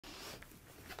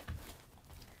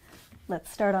Let's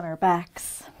start on our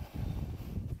backs.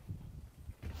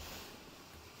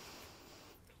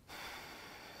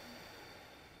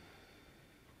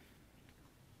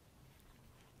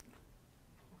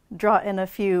 Draw in a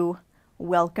few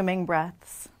welcoming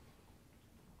breaths.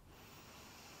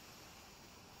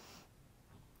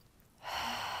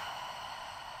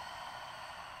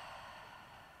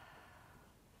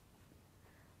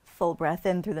 Full breath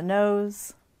in through the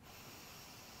nose.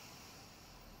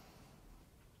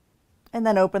 And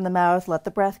then open the mouth, let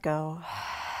the breath go.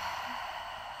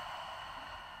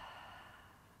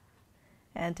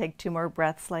 And take 2 more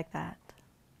breaths like that.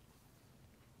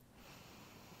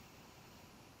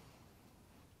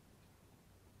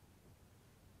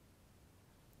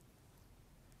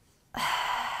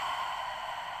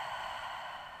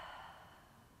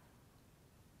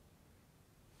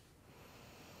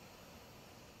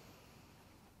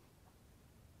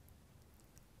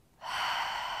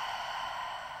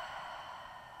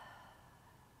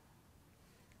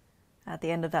 At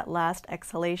the end of that last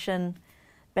exhalation,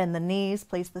 bend the knees,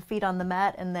 place the feet on the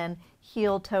mat, and then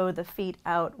heel toe the feet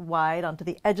out wide onto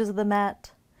the edges of the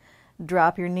mat.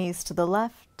 Drop your knees to the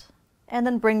left, and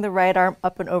then bring the right arm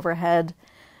up and overhead,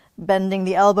 bending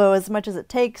the elbow as much as it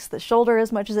takes, the shoulder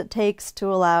as much as it takes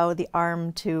to allow the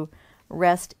arm to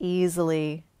rest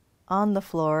easily on the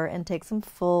floor, and take some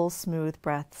full, smooth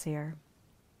breaths here.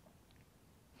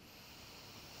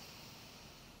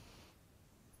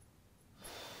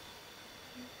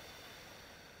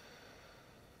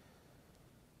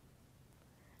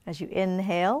 As you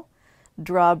inhale,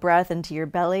 draw breath into your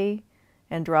belly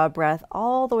and draw breath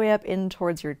all the way up in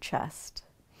towards your chest.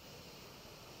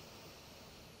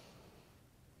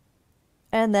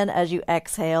 And then as you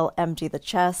exhale, empty the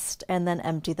chest and then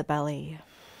empty the belly.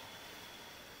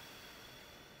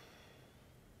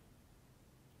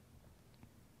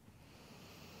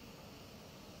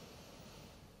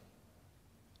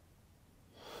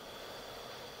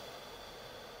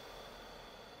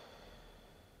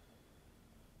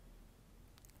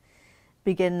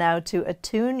 Begin now to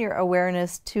attune your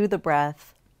awareness to the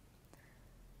breath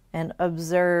and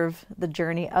observe the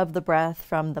journey of the breath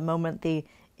from the moment the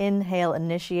inhale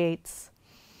initiates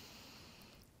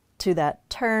to that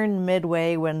turn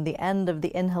midway when the end of the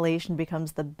inhalation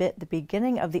becomes the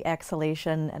beginning of the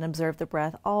exhalation, and observe the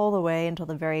breath all the way until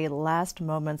the very last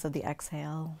moments of the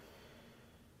exhale.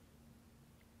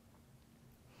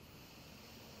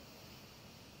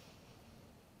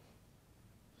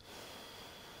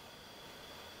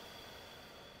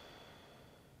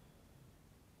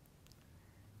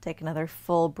 Take another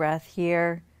full breath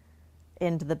here,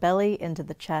 into the belly, into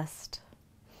the chest.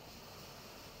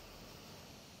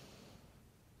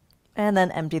 And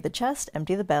then empty the chest,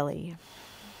 empty the belly.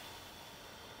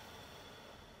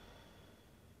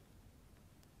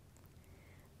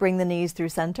 Bring the knees through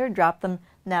center, drop them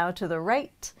now to the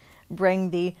right. Bring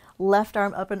the left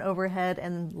arm up and overhead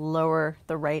and lower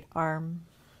the right arm.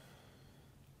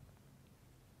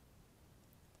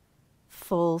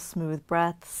 Full, smooth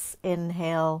breaths.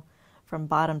 Inhale from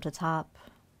bottom to top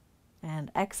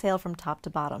and exhale from top to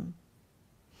bottom.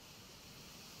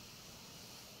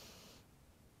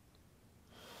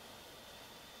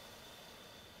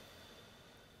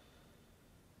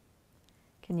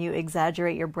 Can you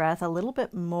exaggerate your breath a little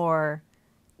bit more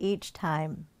each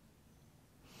time?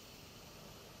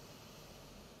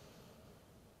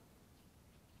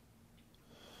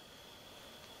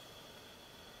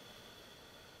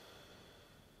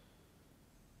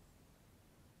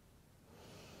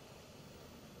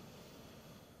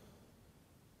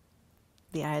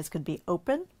 The eyes could be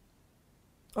open,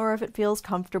 or if it feels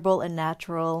comfortable and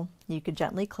natural, you could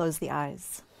gently close the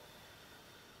eyes.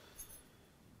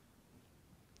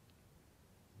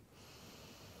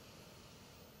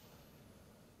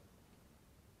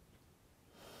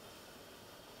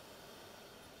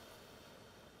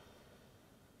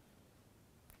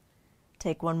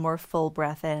 Take one more full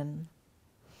breath in.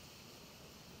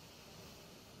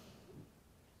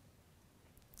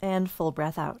 And full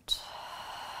breath out.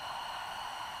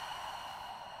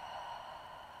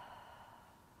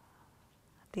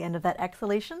 At the end of that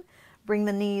exhalation, bring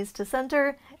the knees to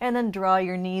center and then draw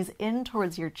your knees in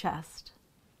towards your chest.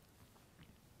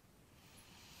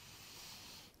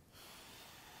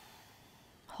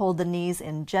 Hold the knees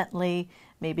in gently,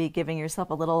 maybe giving yourself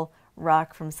a little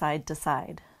rock from side to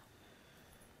side.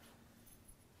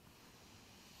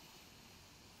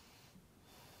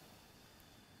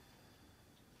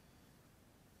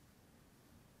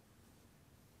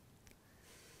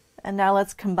 And now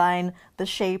let's combine the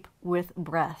shape with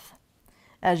breath.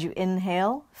 As you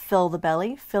inhale, fill the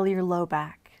belly, fill your low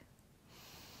back.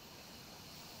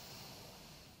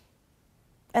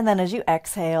 And then as you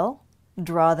exhale,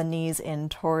 draw the knees in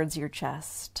towards your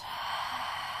chest.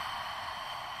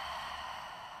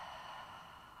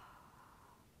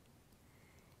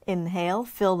 Inhale,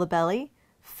 fill the belly,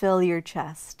 fill your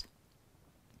chest.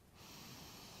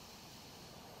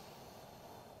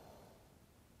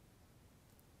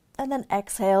 And then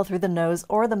exhale through the nose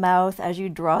or the mouth as you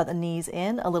draw the knees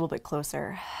in a little bit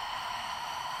closer.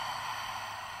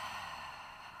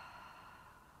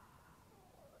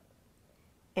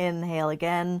 Inhale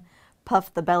again,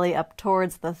 puff the belly up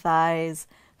towards the thighs,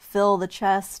 fill the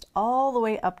chest all the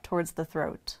way up towards the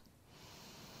throat.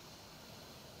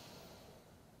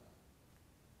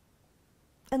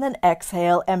 And then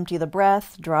exhale, empty the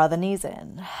breath, draw the knees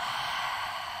in.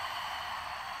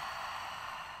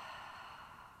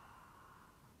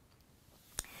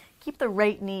 Keep the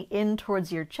right knee in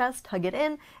towards your chest, hug it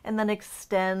in, and then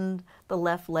extend the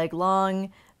left leg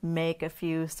long. Make a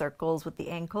few circles with the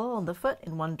ankle and the foot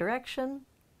in one direction.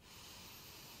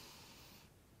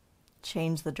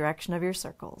 Change the direction of your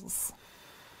circles.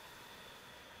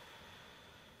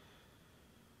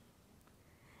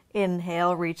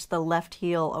 Inhale, reach the left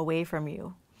heel away from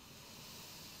you.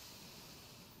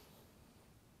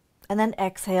 And then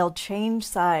exhale, change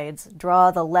sides.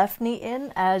 Draw the left knee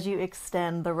in as you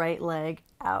extend the right leg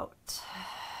out.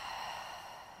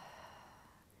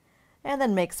 And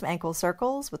then make some ankle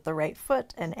circles with the right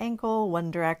foot and ankle, one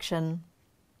direction.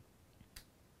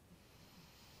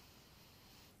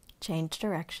 Change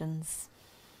directions.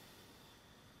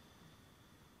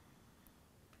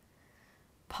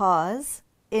 Pause.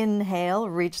 Inhale,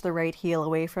 reach the right heel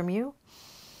away from you.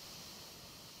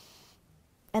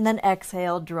 And then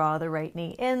exhale, draw the right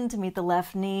knee in to meet the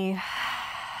left knee.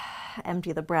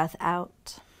 Empty the breath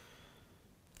out.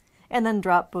 And then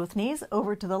drop both knees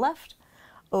over to the left.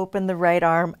 Open the right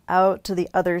arm out to the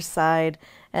other side.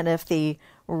 And if the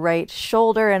right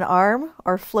shoulder and arm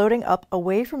are floating up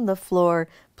away from the floor,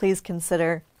 please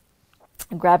consider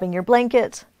grabbing your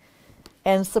blanket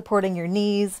and supporting your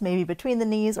knees, maybe between the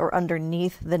knees or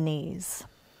underneath the knees.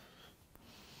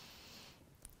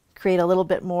 Create a little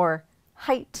bit more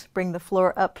height, bring the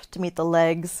floor up to meet the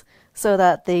legs so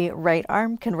that the right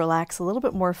arm can relax a little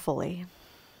bit more fully.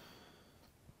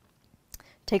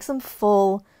 Take some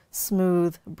full,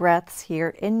 smooth breaths here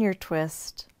in your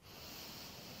twist.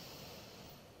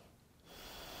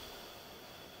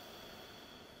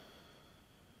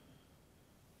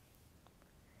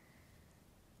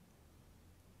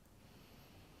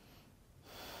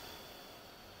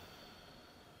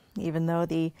 Even though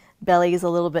the belly is a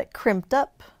little bit crimped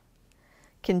up,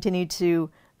 continue to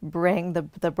bring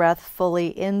the breath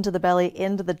fully into the belly,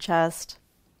 into the chest,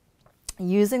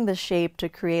 using the shape to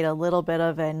create a little bit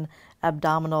of an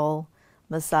abdominal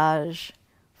massage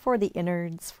for the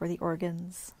innards, for the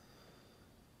organs.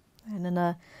 And in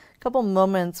a couple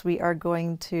moments, we are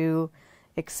going to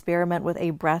experiment with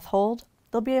a breath hold.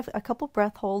 There'll be a couple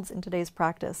breath holds in today's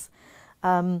practice.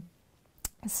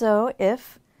 So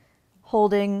if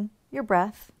holding your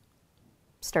breath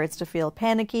starts to feel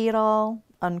panicky at all,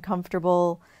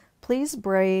 uncomfortable, please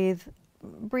breathe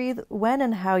when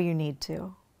and how you need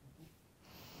to.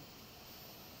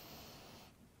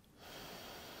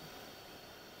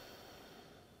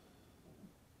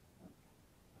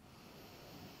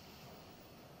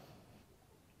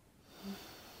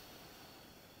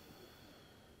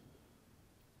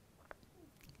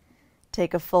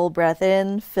 Take a full breath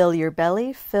in, fill your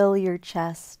belly, fill your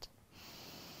chest.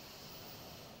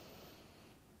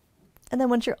 And then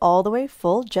once you're all the way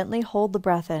full, gently hold the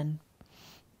breath in.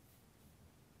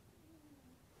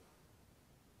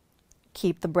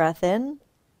 Keep the breath in,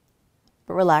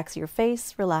 but relax your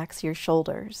face, relax your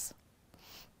shoulders.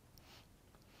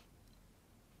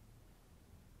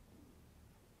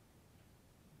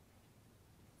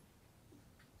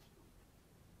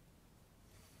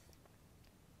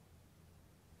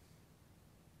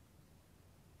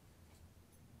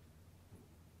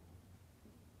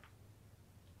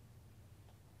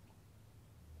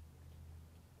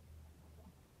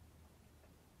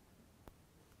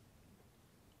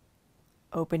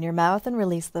 Open your mouth and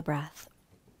release the breath.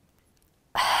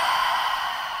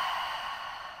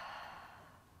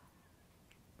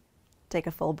 Take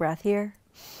a full breath here.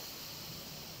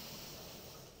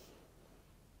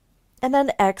 And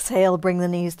then exhale, bring the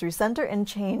knees through center and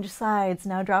change sides.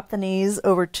 Now drop the knees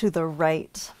over to the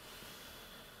right.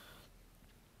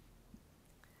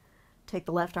 Take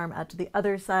the left arm out to the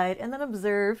other side and then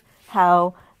observe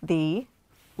how the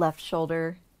left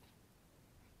shoulder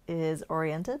is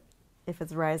oriented. If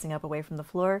it's rising up away from the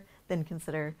floor, then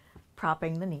consider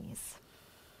propping the knees.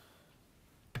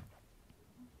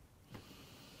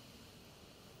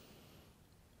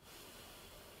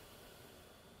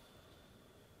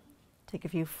 Take a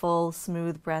few full,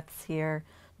 smooth breaths here.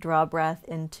 Draw breath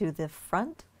into the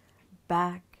front,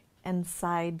 back, and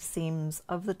side seams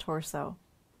of the torso.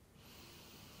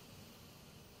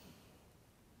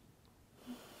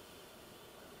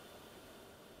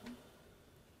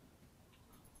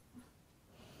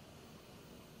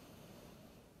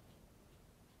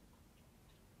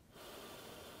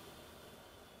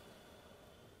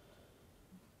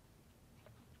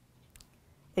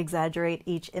 Exaggerate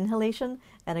each inhalation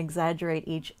and exaggerate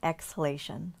each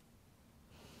exhalation.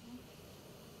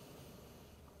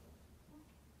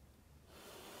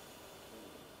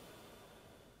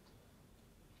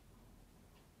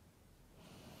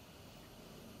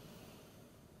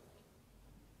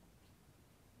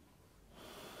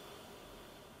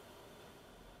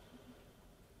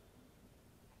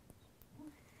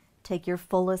 Take your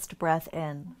fullest breath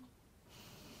in.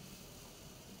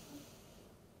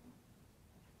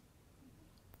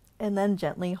 And then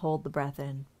gently hold the breath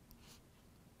in.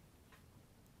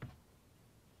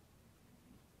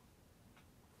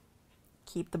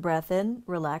 Keep the breath in,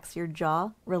 relax your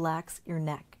jaw, relax your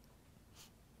neck.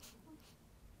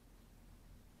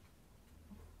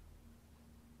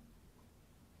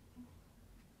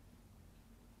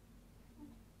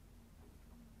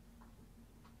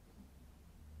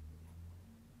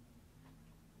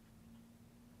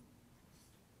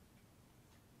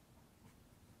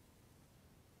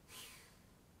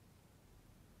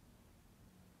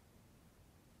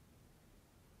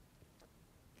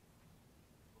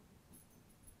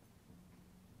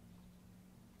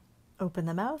 Open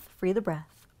the mouth, free the breath.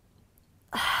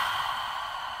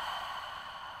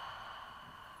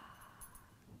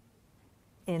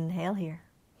 Inhale here.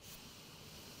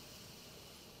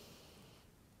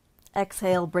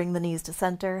 Exhale, bring the knees to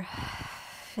center.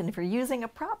 And if you're using a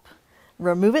prop,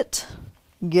 remove it,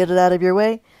 get it out of your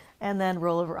way, and then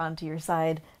roll over onto your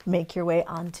side. Make your way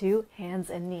onto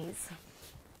hands and knees.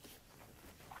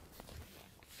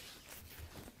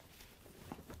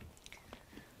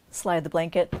 Slide the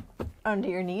blanket under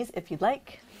your knees if you'd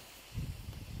like.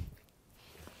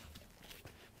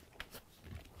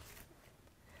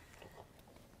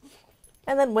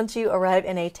 And then once you arrive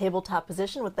in a tabletop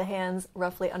position with the hands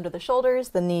roughly under the shoulders,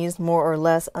 the knees more or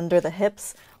less under the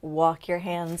hips, walk your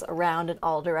hands around in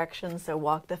all directions. So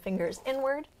walk the fingers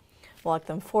inward, walk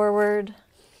them forward,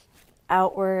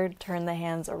 outward, turn the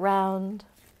hands around.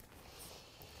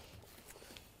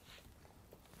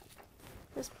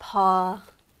 Just paw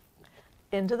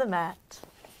into the mat.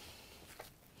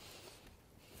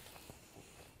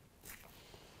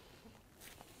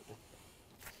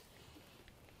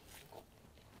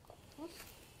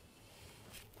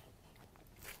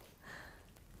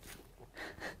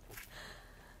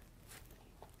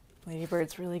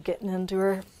 Ladybird's really getting into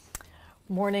her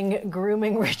morning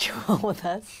grooming ritual with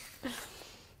us.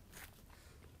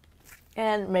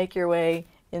 And make your way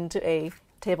into a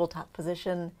tabletop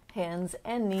position, hands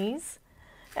and knees.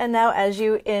 And now as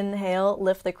you inhale,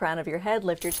 lift the crown of your head,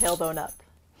 lift your tailbone up.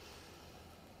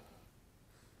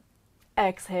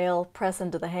 Exhale, press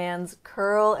into the hands,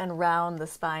 curl and round the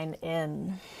spine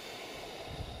in.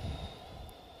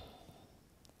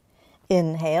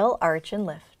 Inhale, arch and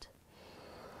lift.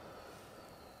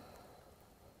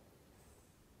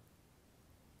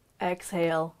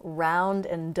 Exhale, round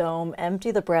and dome,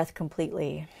 empty the breath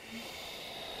completely.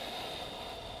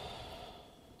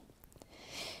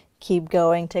 Keep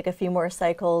going, take a few more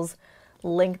cycles.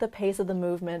 Link the pace of the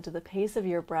movement to the pace of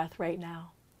your breath right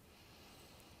now.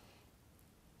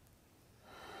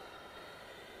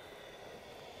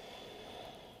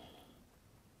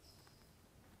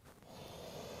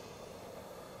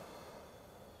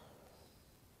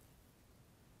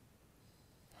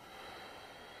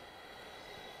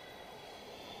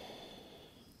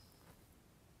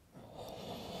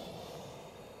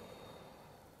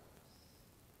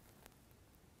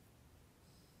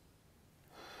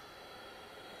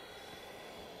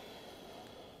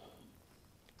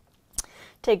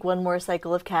 Take one more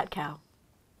cycle of cat-cow.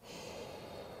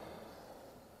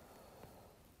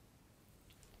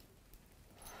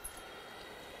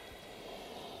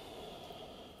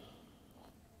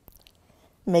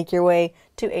 Make your way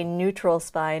to a neutral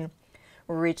spine.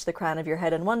 Reach the crown of your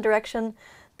head in one direction,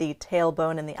 the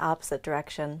tailbone in the opposite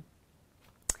direction.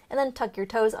 And then tuck your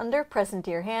toes under, press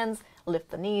into your hands, lift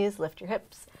the knees, lift your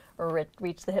hips,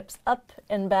 reach the hips up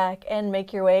and back, and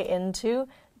make your way into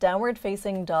downward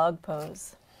facing dog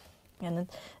pose. And then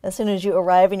as soon as you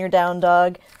arrive in your down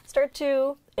dog, start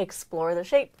to explore the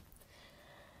shape.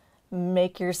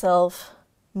 Make yourself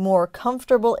more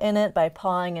comfortable in it by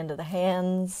pawing into the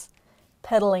hands,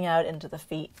 pedaling out into the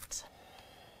feet.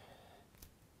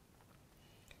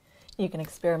 You can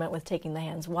experiment with taking the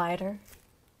hands wider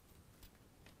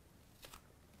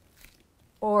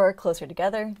or closer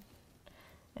together.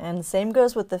 And same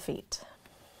goes with the feet.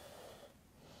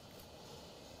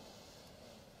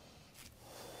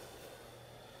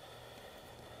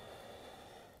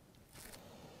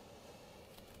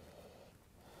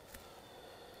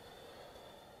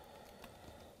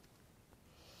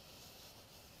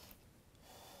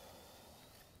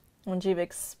 Once you've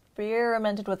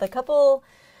experimented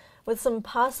with some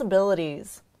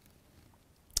possibilities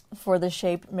for the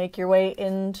shape, make your way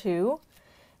into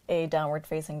a downward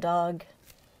facing dog.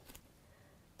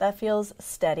 That feels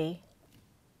steady.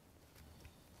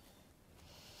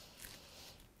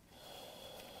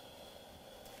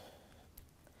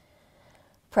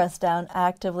 Press down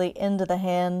actively into the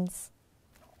hands.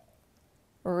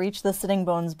 Reach the sitting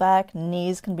bones back.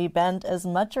 Knees can be bent as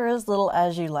much or as little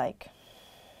as you like.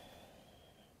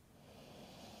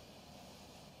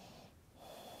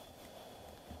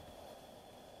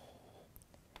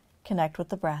 Connect with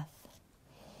the breath.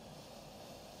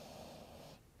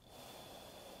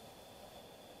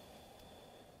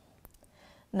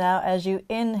 Now, as you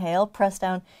inhale, press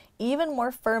down even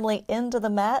more firmly into the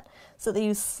mat so that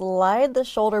you slide the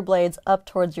shoulder blades up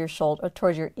towards your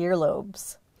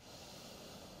earlobes.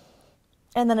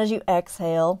 And then as you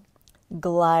exhale,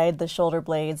 glide the shoulder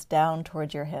blades down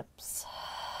towards your hips.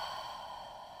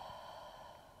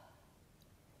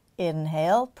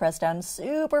 Inhale, press down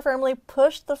super firmly,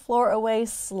 push the floor away,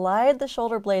 slide the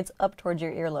shoulder blades up towards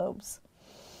your earlobes.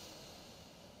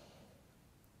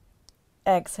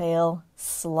 Exhale,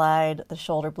 slide the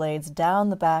shoulder blades down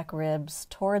the back ribs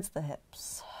towards the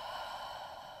hips.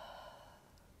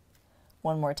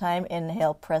 One more time,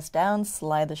 inhale, press down,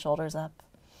 slide the shoulders up.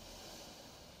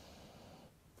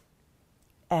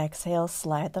 Exhale,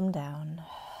 slide them down.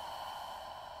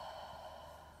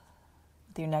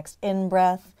 With your next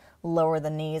in-breath, lower the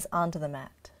knees onto the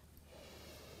mat.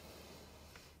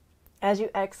 As you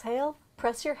exhale,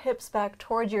 press your hips back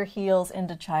toward your heels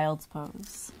into child's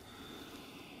pose.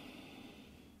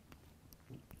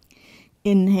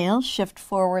 Inhale, shift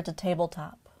forward to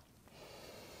tabletop.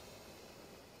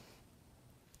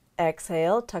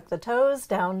 Exhale, tuck the toes,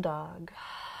 down dog.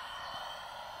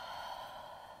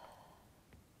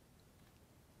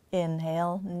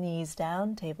 Inhale, knees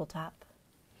down, tabletop.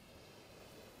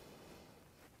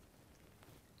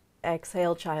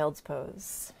 Exhale, child's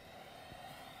pose.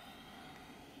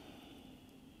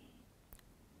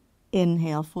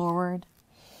 Inhale, forward.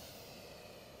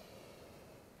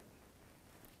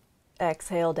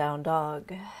 Exhale, down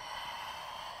dog.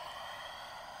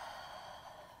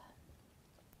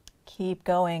 Keep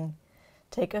going.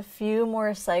 Take a few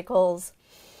more cycles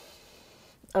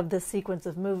of this sequence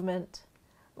of movement.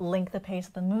 Link the pace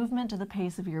of the movement to the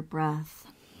pace of your breath.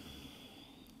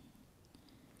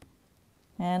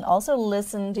 And also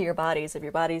listen to your bodies. If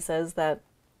your body says that,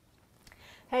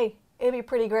 hey, it'd be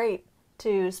pretty great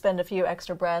to spend a few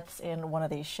extra breaths in one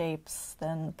of these shapes,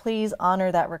 then please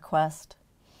honor that request.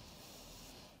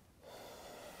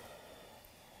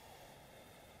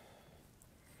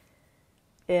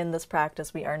 In this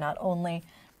practice, we are not only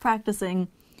practicing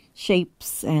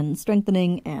shapes and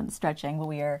strengthening and stretching, but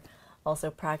we are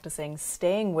also practicing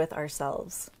staying with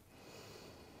ourselves.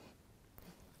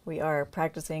 We are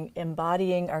practicing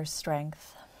embodying our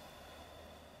strength,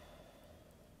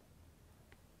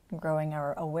 growing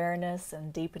our awareness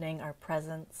and deepening our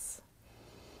presence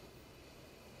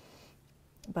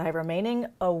by remaining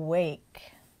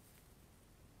awake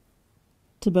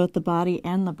to both the body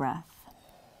and the breath.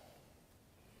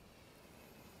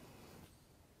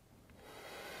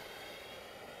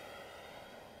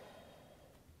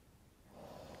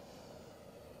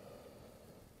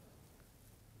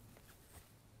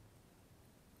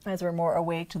 As we're more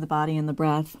awake to the body and the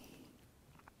breath,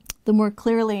 the more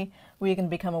clearly we can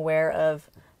become aware of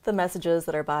the messages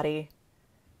that our body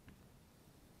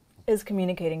is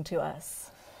communicating to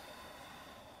us.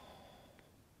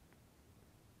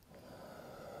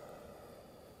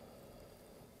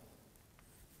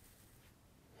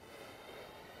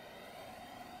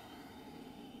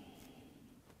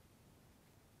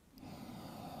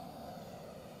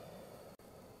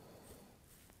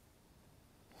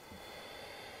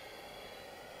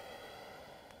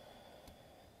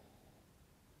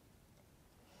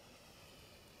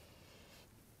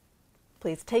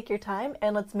 Please take your time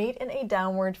and let's meet in a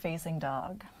downward facing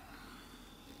dog.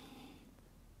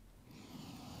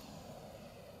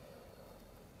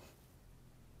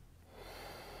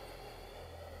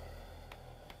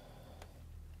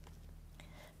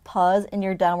 pause in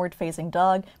your downward facing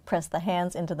dog. Press the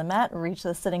hands into the mat, reach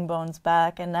the sitting bones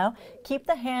back, and now keep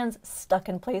the hands stuck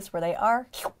in place where they are,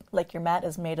 like your mat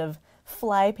is made of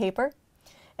fly paper.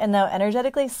 And now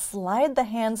energetically slide the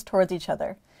hands towards each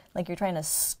other, like you're trying to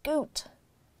scoot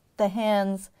the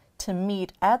hands to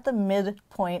meet at the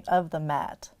midpoint of the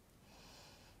mat.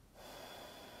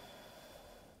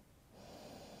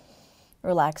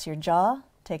 Relax your jaw,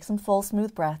 take some full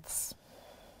smooth breaths.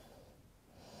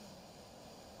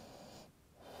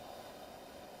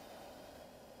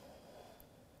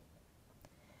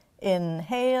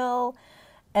 Inhale,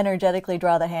 energetically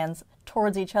draw the hands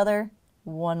towards each other.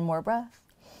 One more breath.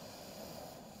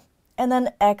 And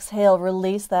then exhale,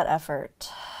 release that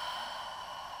effort.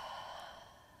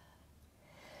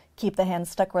 Keep the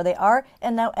hands stuck where they are,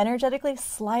 and now energetically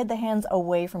slide the hands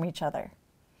away from each other.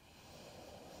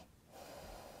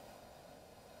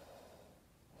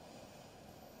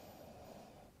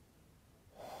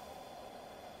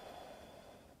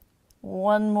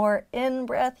 One more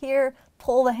in-breath here.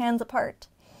 Pull the hands apart.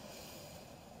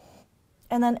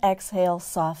 And then exhale,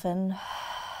 soften.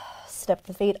 Step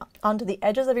the feet onto the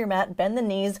edges of your mat, bend the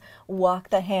knees,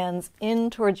 walk the hands in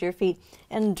towards your feet,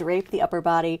 and drape the upper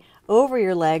body over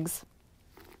your legs.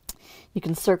 You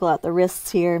can circle out the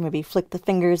wrists here, maybe flick the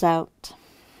fingers out.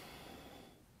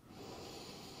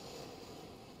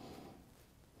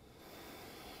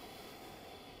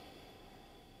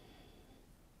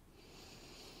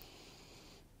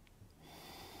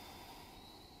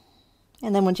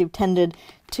 And then once you've tended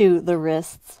to the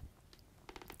wrists,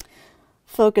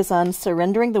 focus on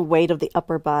surrendering the weight of the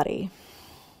upper body.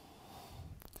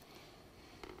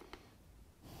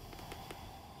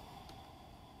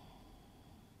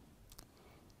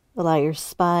 Allow your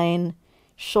spine,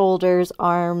 shoulders,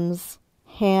 arms,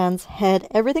 hands, head,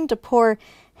 everything to pour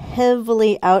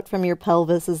heavily out from your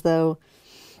pelvis as though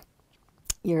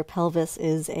your pelvis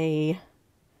is a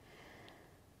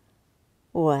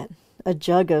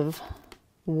jug of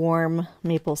warm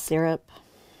maple syrup.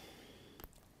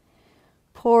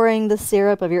 Pouring the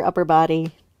syrup of your upper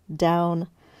body down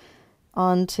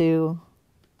onto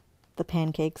the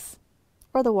pancakes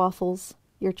or the waffles,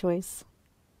 your choice,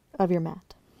 of your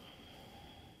mat.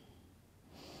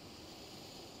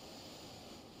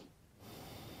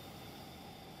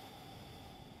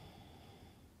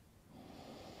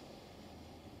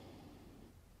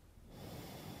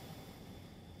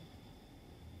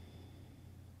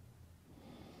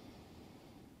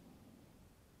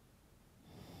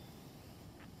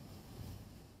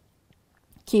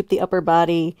 Keep the upper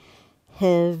body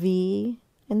heavy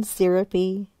and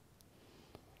syrupy.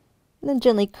 And then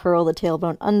gently curl the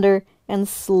tailbone under and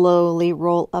slowly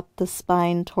roll up the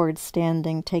spine towards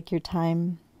standing. Take your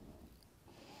time.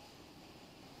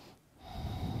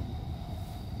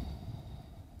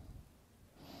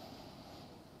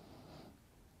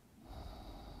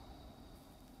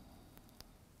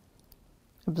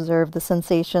 Observe the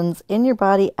sensations in your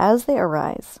body as they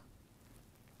arise.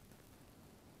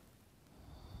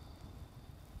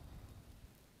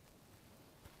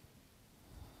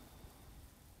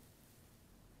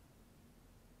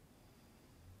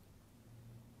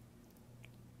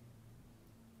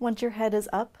 Once your head is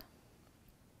up,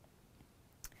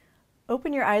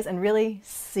 open your eyes and really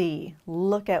see,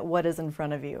 look at what is in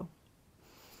front of you.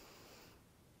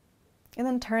 And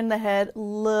then turn the head,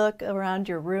 look around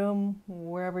your room,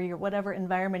 whatever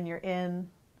environment you're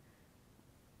in.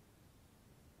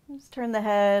 Just turn the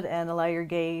head and allow your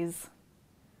gaze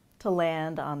to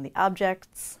land on the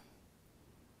objects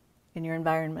in your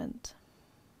environment.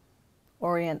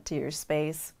 Orient to your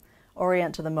space.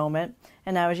 Orient to the moment.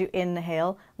 And now as you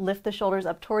inhale, lift the shoulders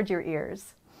up towards your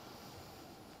ears.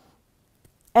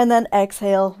 And then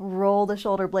exhale, roll the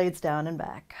shoulder blades down and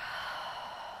back.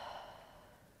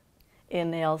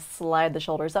 Inhale, slide the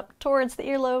shoulders up towards the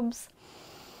earlobes.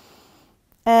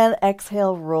 And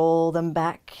exhale, roll them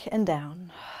back and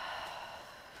down.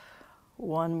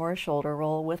 One more shoulder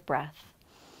roll with breath.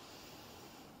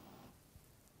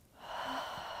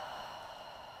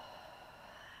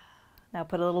 Now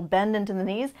put a little bend into the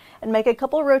knees and make a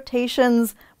couple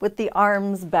rotations with the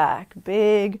arms back.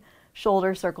 Big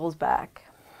shoulder circles back.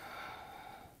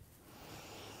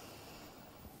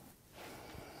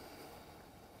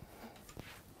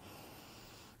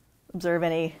 Observe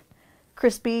any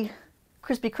crispy,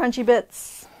 crunchy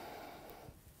bits.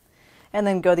 And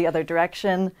then go the other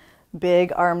direction.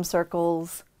 Big arm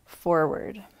circles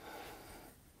forward.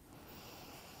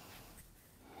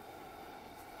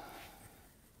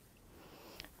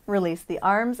 Release the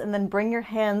arms and then bring your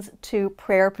hands to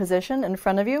prayer position in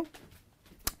front of you.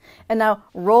 And now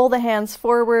roll the hands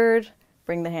forward,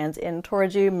 Bring the hands in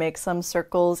towards you, make some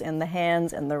circles in the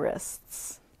hands and the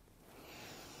wrists.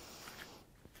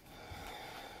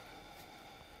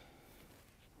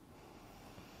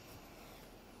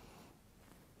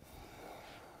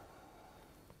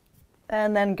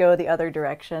 And then go the other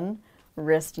direction,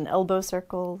 wrist and elbow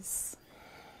circles.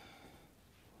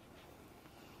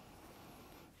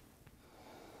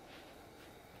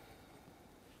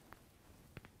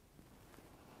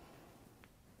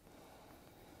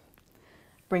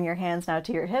 Bring your hands now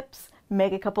to your hips.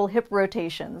 Make a couple hip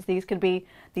rotations. These could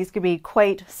be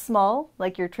quite small,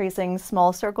 like you're tracing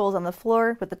small circles on the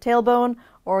floor with the tailbone,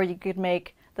 or you could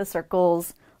make the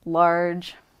circles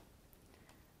large.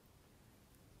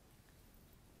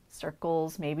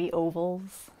 Circles, maybe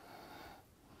ovals.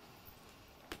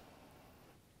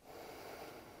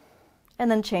 And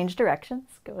then change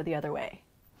directions, go the other way.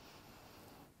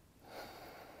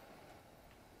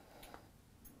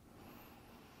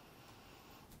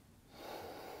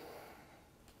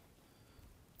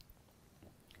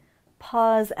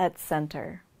 Pause at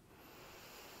center.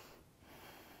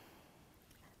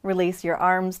 Release your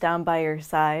arms down by your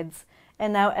sides.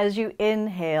 And now as you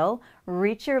inhale,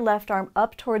 reach your left arm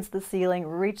up towards the ceiling,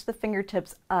 reach the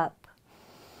fingertips up.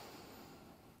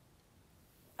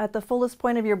 At the fullest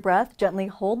point of your breath, gently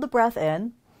hold the breath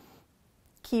in,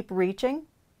 keep reaching,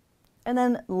 and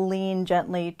then lean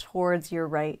gently towards your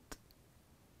right.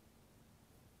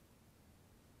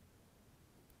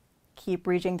 Keep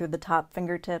reaching through the top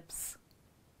fingertips.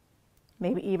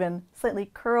 Maybe even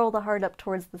slightly curl the heart up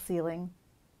towards the ceiling.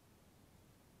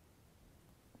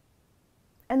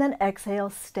 And then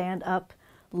exhale, stand up,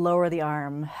 lower the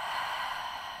arm.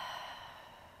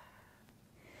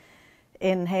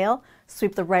 Inhale,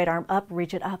 sweep the right arm up,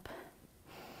 reach it up.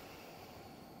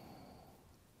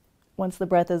 Once the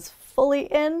breath is fully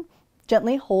in,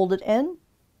 gently hold it in,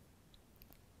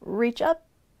 reach up,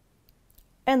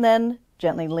 and then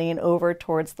gently lean over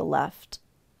towards the left.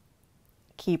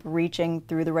 Keep reaching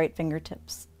through the right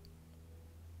fingertips.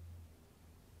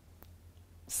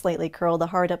 Slightly curl the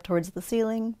heart up towards the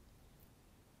ceiling.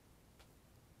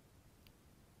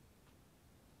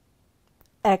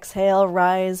 Exhale,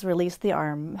 rise, release the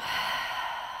arm.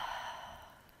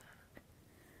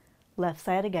 Left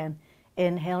side again.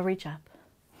 Inhale, reach up.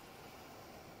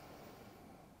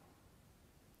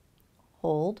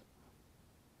 Hold.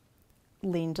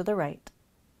 Lean to the right.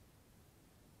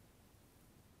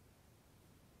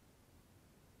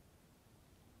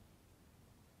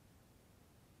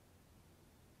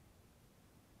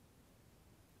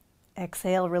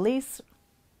 Exhale, release,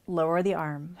 lower the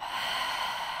arm.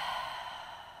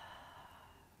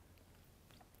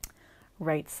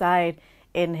 Right side,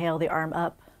 inhale the arm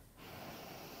up.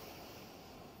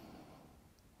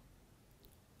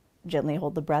 Gently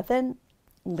hold the breath in,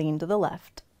 lean to the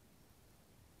left.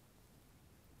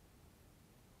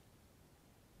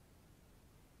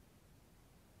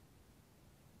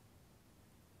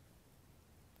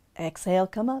 Exhale,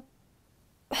 come up.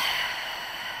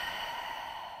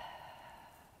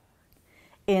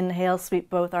 Inhale, sweep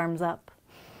both arms up.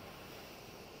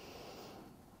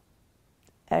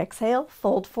 Exhale,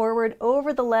 fold forward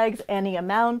over the legs any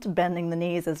amount, bending the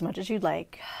knees as much as you'd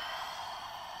like.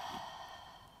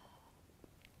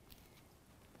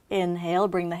 Inhale,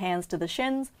 bring the hands to the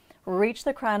shins, reach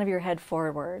the crown of your head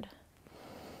forward.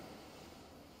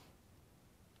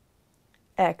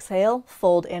 Exhale,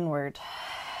 fold inward.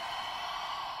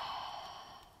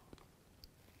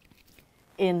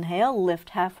 Inhale, lift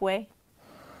halfway.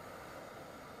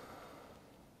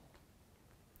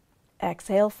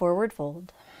 Exhale, forward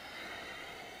fold.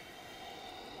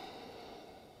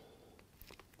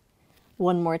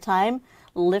 One more time.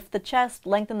 Lift the chest,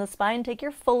 lengthen the spine, take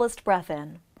your fullest breath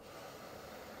in.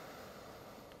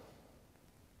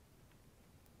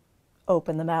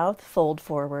 Open the mouth, fold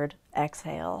forward,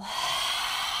 exhale.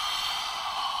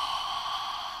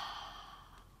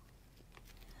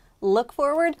 Look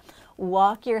forward,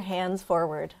 walk your hands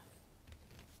forward.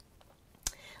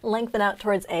 Lengthen out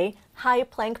towards a high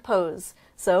plank pose.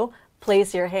 So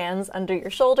place your hands under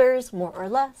your shoulders, more or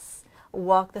less.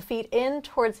 Walk the feet in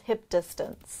towards hip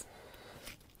distance.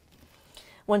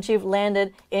 Once you've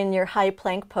landed in your high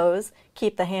plank pose,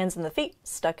 keep the hands and the feet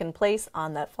stuck in place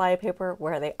on that flypaper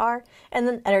where they are, and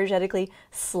then energetically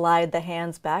slide the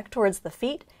hands back towards the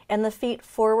feet and the feet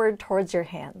forward towards your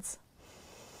hands.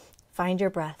 Find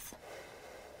your breath.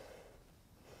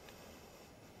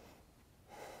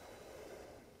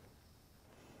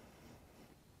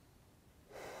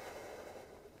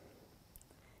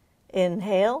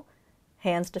 Inhale,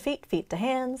 hands to feet, feet to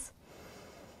hands.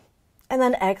 And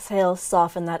then exhale,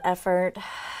 soften that effort.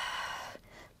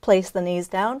 Place the knees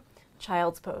down,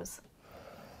 child's pose.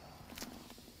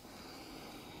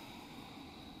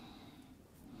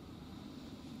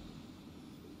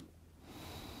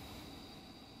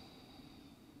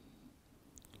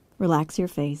 Relax your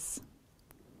face.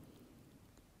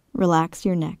 Relax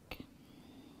your neck.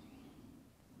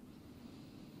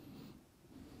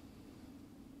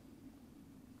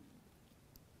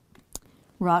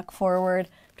 Rock forward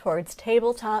towards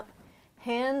tabletop,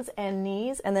 hands and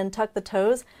knees, and then tuck the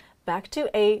toes back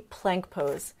to a plank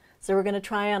pose. So we're going to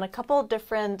try on a couple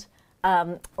different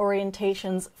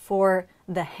orientations for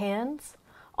the hands.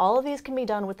 All of these can be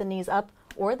done with the knees up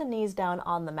or the knees down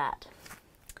on the mat.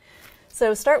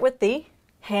 So start with the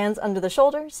hands under the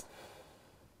shoulders.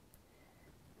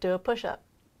 Do a push-up,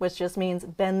 which just means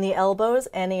bend the elbows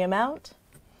any amount,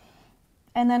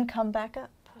 and then come back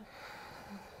up.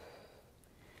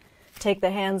 Take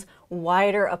the hands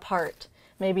wider apart,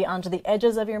 maybe onto the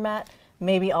edges of your mat,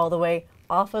 maybe all the way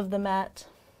off of the mat.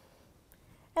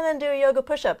 And then do a yoga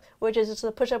push-up, which is just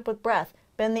a push-up with breath.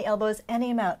 Bend the elbows any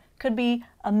amount. Could be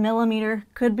a millimeter,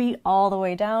 could be all the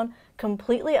way down,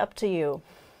 completely up to you.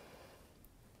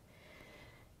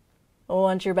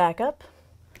 Once you're back up,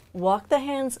 walk the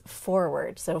hands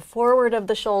forward. So forward of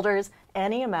the shoulders,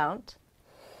 any amount.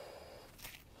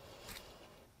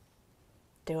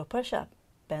 Do a push-up.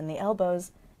 Bend the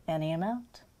elbows any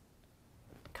amount.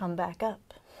 Come back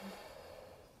up.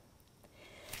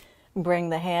 Bring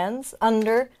the hands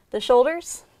under the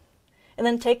shoulders, and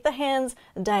then take the hands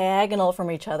diagonal from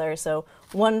each other. So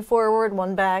one forward,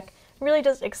 one back. Really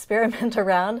just experiment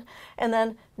around, and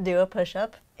then do a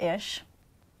push-up-ish.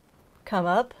 Come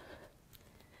up.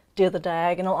 Do the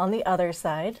diagonal on the other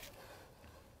side.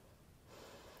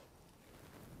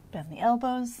 Bend the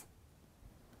elbows.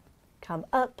 Come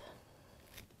up.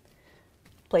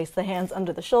 Place the hands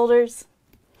under the shoulders,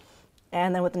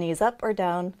 and then with the knees up or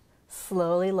down,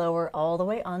 slowly lower all the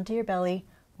way onto your belly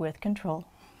with control.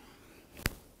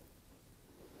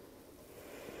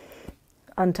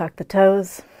 Untuck the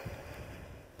toes.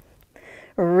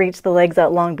 Reach the legs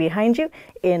out long behind you.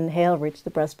 Inhale, reach the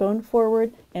breastbone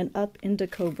forward and up into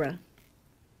cobra.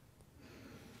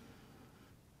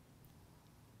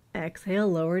 Exhale,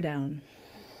 lower down.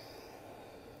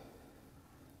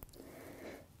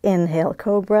 Inhale,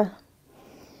 cobra.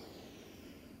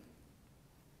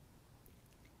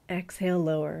 Exhale,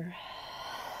 lower.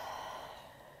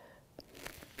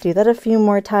 Do that a few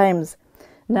more times.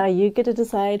 Now you get to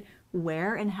decide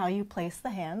where and how you place the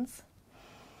hands,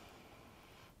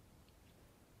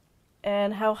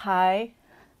 and how high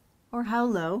or how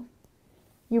low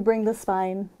you bring the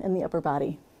spine and the upper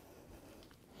body.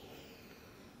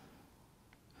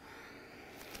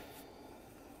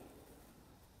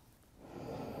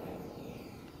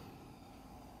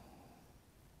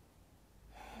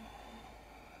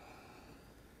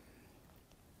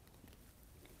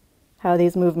 How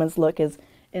these movements look is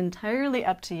entirely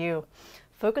up to you.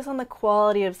 Focus on the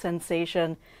quality of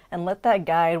sensation and let that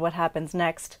guide what happens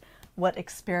next, what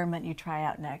experiment you try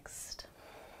out next.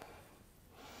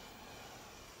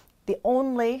 The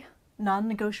only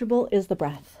non-negotiable is the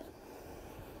breath.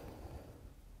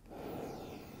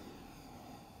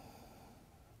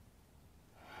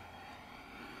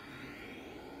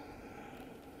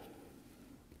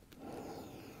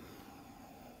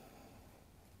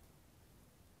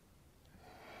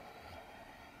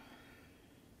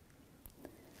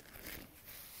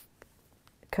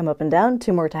 Come up and down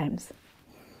 2 more times.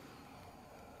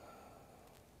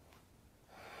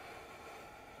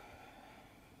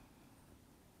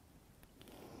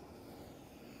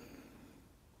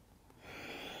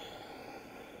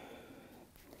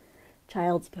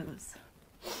 Child's pose.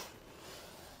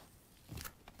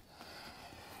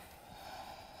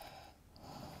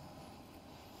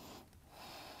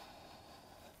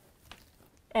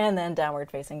 And then downward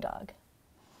facing dog.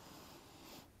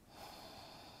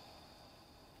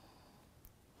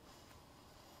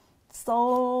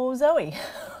 So Zoe,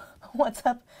 what's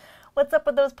up with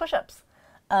those push-ups?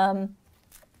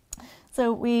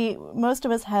 So most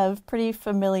of us have pretty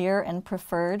familiar and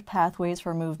preferred pathways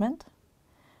for movement.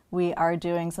 We are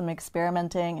doing some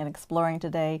experimenting and exploring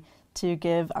today to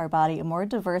give our body a more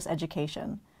diverse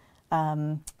education,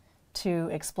 to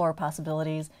explore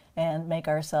possibilities and make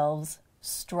ourselves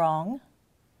strong,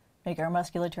 make our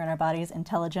musculature and our bodies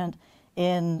intelligent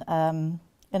in a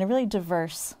really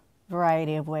diverse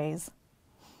variety of ways.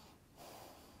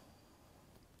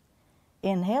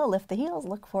 Inhale, lift the heels,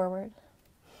 look forward.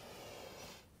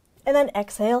 And then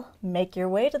exhale, make your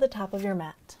way to the top of your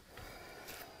mat.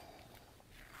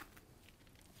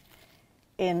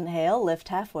 Inhale, lift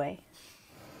halfway.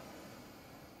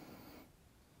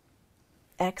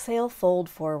 Exhale, fold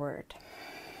forward.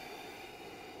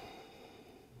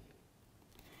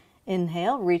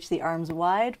 Inhale, reach the arms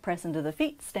wide, press into the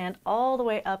feet, stand all the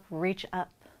way up, reach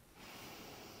up.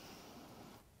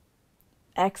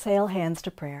 Exhale, hands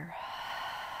to prayer.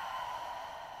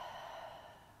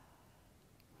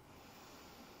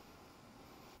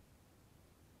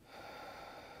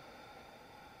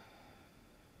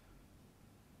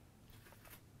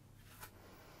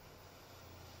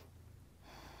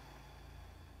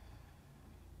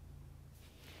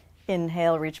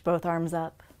 Inhale, reach both arms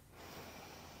up.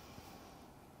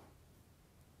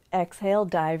 Exhale,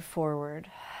 dive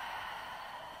forward.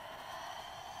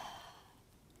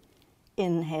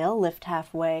 Inhale, lift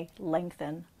halfway,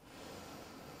 lengthen.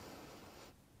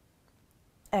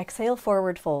 Exhale,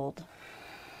 forward fold.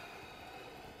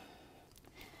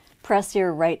 Press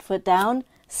your right foot down,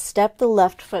 step the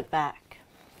left foot back.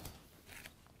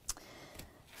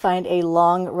 Find a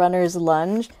long runner's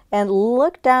lunge and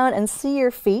look down and see your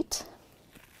feet.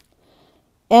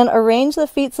 And arrange the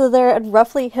feet so they're at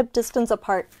roughly hip distance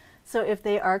apart. So if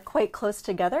they are quite close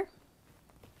together,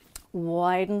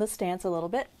 widen the stance a little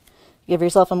bit. Give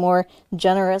yourself a more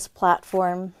generous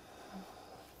platform.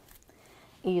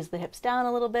 Ease the hips down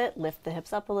a little bit, lift the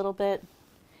hips up a little bit.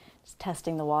 Just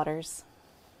testing the waters.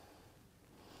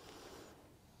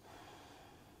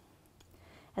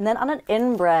 And then on an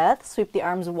in-breath, sweep the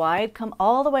arms wide, come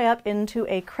all the way up into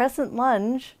a crescent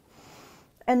lunge,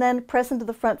 and then press into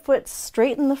the front foot,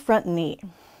 straighten the front knee.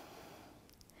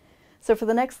 So for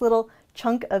the next little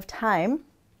chunk of time,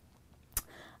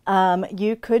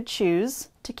 you could choose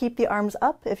to keep the arms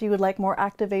up if you would like more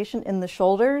activation in the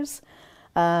shoulders.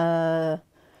 Be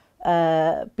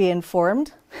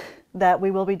informed that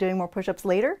we will be doing more push-ups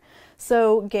later.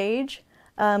 So gauge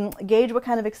what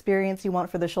kind of experience you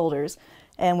want for the shoulders.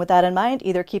 And with that in mind,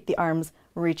 either keep the arms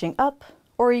reaching up,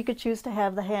 or you could choose to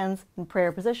have the hands in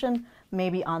prayer position,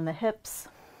 maybe on the hips.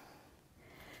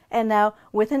 And now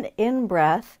with an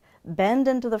in-breath, bend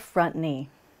into the front knee.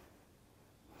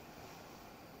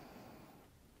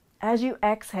 As you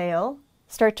exhale,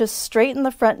 start to straighten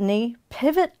the front knee,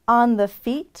 pivot on the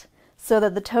feet so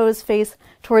that the toes face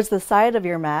towards the side of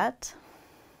your mat.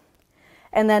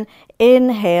 And then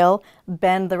inhale,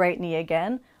 bend the right knee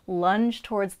again, lunge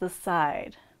towards the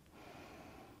side.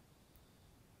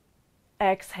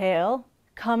 Exhale,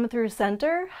 come through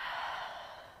center.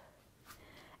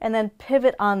 And then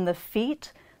pivot on the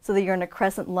feet so that you're in a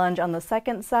crescent lunge on the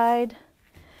second side.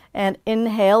 And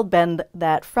inhale, bend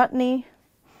that front knee.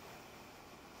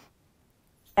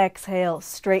 Exhale,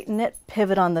 straighten it,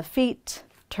 pivot on the feet,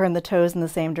 turn the toes in the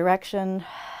same direction.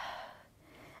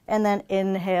 And then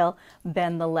inhale,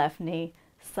 bend the left knee,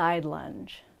 side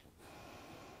lunge.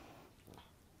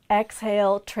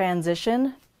 Exhale,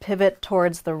 transition, pivot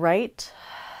towards the right.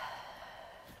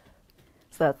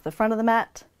 So that's the front of the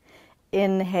mat.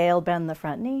 Inhale, bend the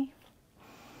front knee.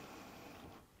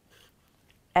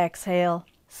 Exhale,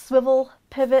 swivel,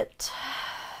 pivot.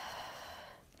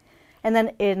 And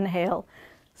then inhale,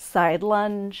 side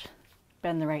lunge,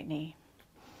 bend the right knee.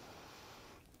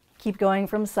 Keep going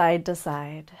from side to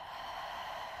side.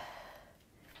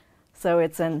 So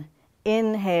it's an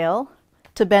inhale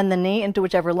to bend the knee into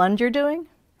whichever lunge you're doing,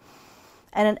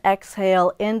 and an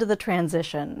exhale into the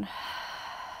transition.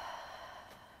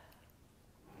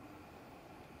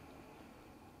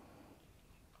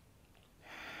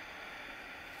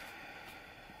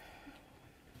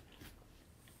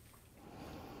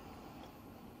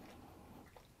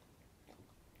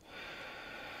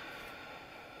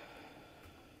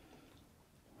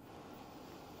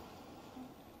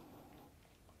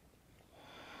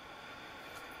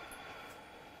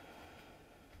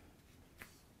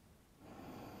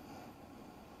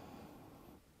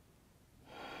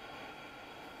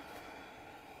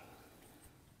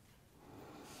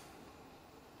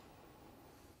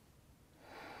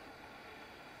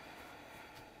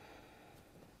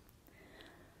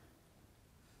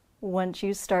 Once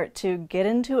you start to get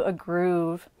into a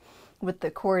groove with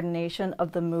the coordination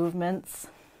of the movements,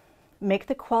 make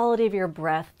the quality of your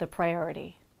breath the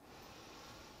priority.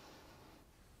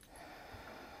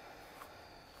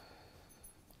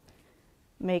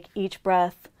 Make each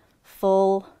breath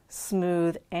full,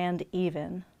 smooth, and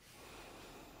even.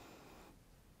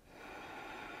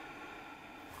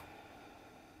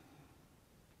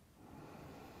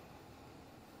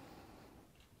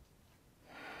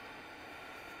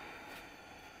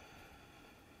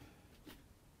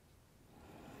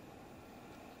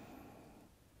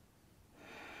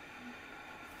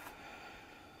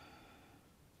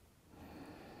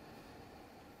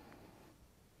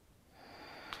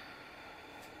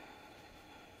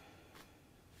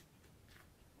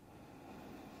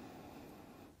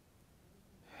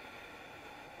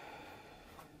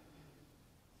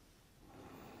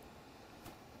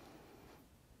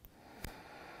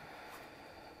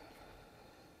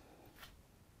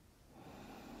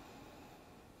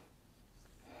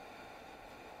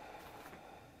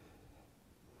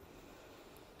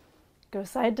 Go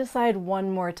side to side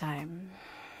one more time.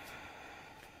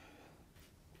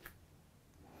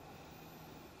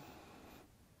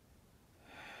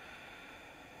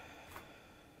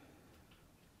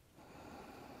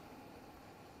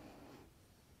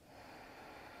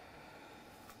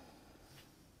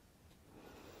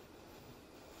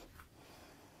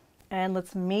 And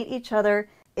let's meet each other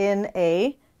in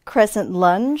a crescent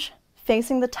lunge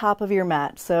facing the top of your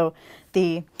mat. So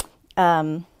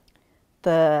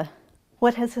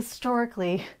what has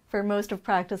historically, for most of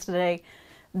practice today,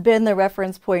 been the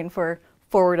reference point for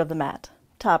forward of the mat,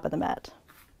 top of the mat,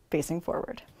 facing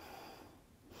forward.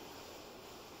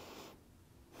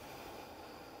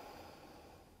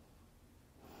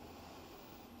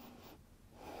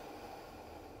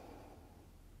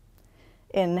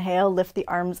 Inhale, lift the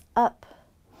arms up.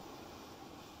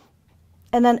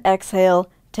 And then exhale,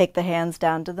 take the hands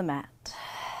down to the mat.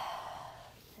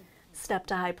 Step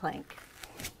to high plank.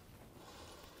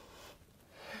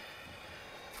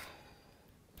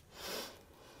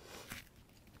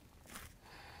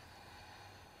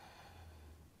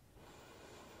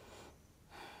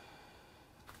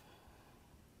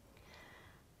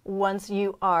 Once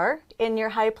you are in your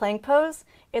high plank pose,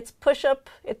 it's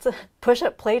a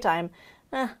push-up playtime.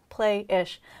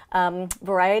 Play-ish.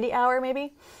 Variety hour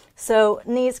maybe. So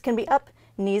knees can be up,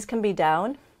 knees can be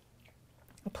down.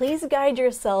 Please guide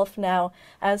yourself now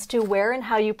as to where and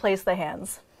how you place the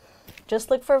hands. Just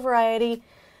look for variety.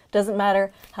 Doesn't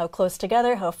matter how close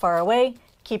together, how far away.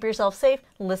 Keep yourself safe.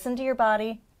 Listen to your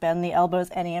body. Bend the elbows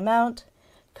any amount.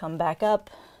 Come back up.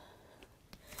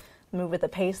 Move at the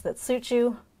pace that suits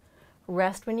you.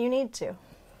 Rest when you need to.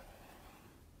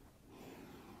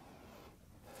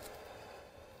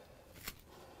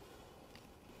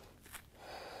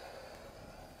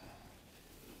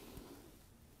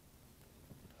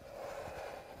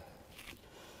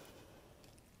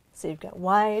 So you've got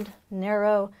wide,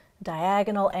 narrow,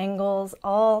 diagonal angles,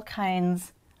 all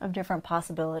kinds of different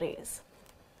possibilities.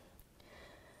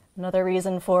 Another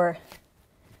reason for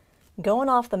going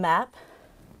off the map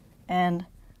and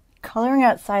coloring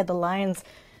outside the lines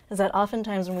is that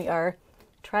oftentimes when we are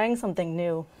trying something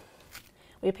new,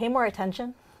 we pay more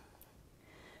attention.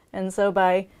 And so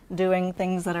by doing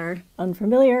things that are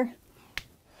unfamiliar,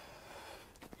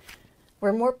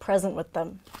 we're more present with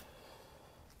them.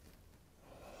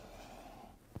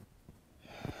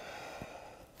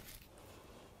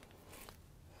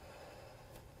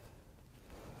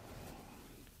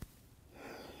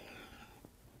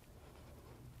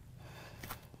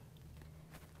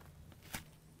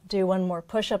 Do one more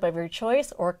push-up of your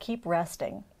choice or keep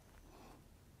resting.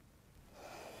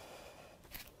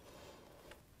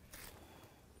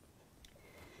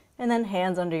 And then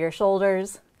hands under your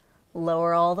shoulders,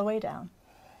 lower all the way down.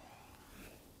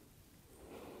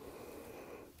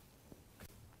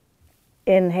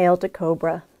 Inhale to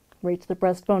cobra. Reach the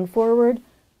breastbone forward,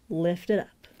 lift it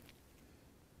up.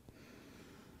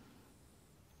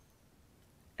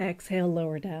 Exhale,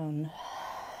 lower down.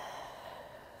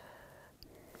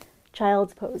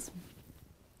 Child's pose.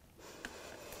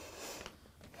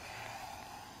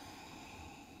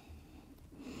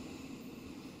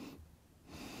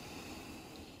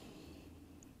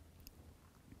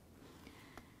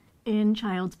 In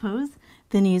child's pose,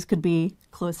 the knees could be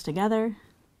close together.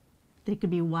 They could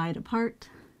be wide apart.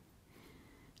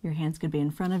 Your hands could be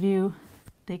in front of you.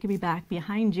 They could be back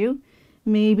behind you,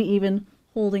 maybe even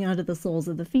holding onto the soles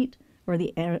of the feet or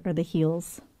the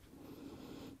heels.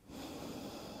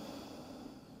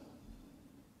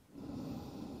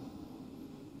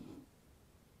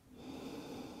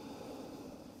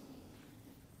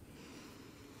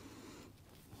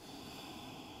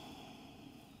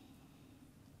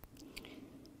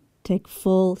 Take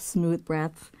full, smooth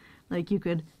breaths, like you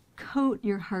could coat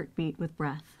your heartbeat with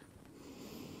breath.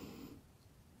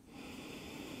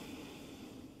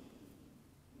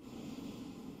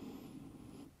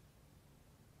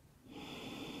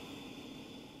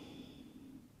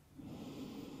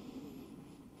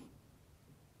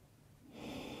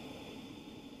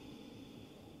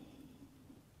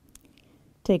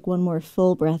 Take one more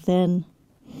full breath in.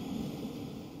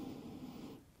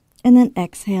 And then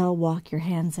exhale, walk your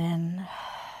hands in.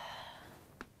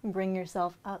 Bring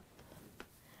yourself up.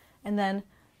 And then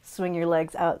swing your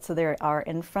legs out so they are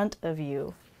in front of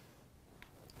you.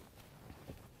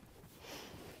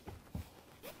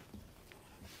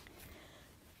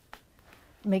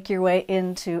 Make your way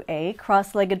into a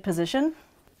cross-legged position.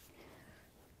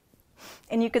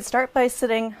 And you could start by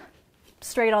sitting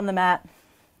straight on the mat.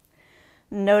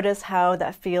 Notice how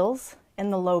that feels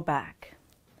in the low back.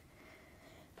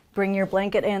 Bring your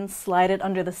blanket in, slide it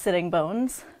under the sitting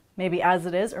bones. maybe as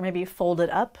it is, or maybe fold it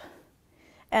up,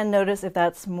 and notice if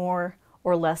that's more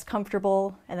or less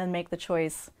comfortable, and then make the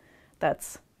choice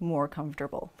that's more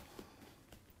comfortable.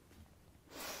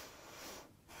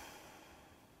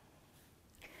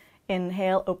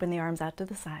 Inhale, open the arms out to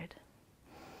the side.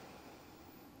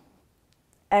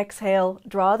 Exhale,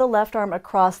 draw the left arm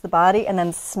across the body and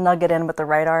then snug it in with the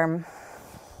right arm,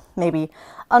 maybe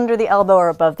under the elbow or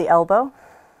above the elbow.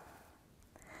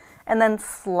 And then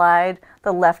slide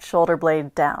the left shoulder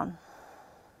blade down.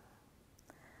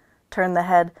 Turn the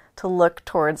head to look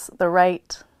towards the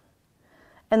right,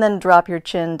 and then drop your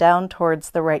chin down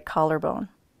towards the right collarbone.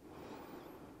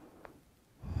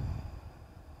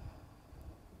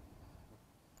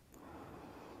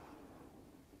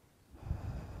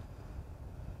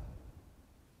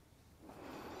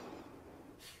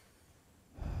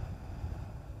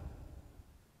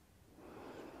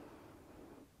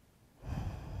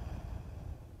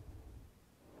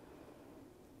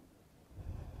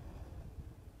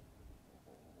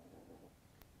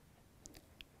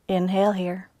 Inhale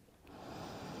here.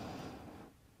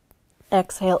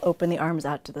 Exhale, open the arms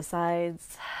out to the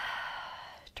sides.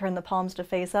 Turn the palms to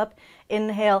face up.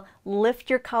 Inhale, lift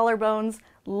your collarbones,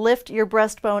 lift your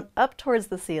breastbone up towards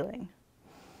the ceiling.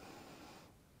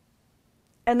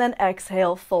 And then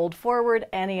exhale, fold forward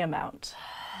any amount.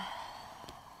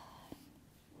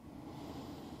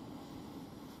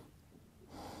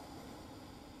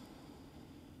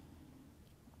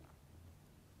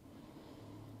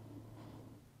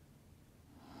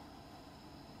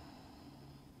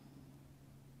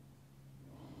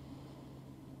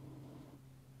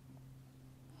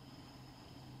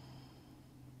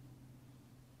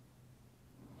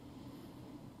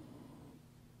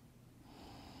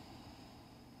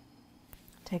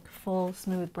 Take full,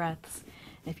 smooth breaths.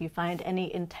 If you find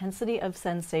any intensity of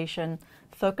sensation,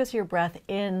 focus your breath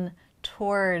in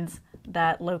towards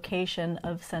that location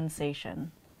of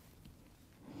sensation.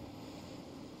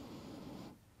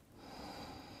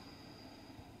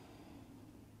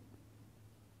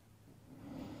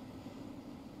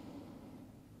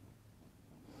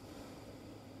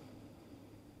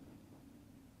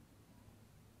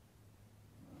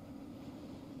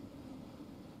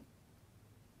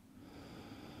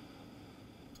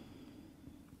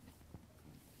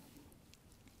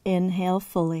 Inhale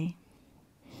fully.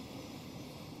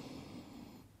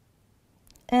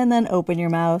 And then open your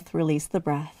mouth, release the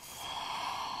breath.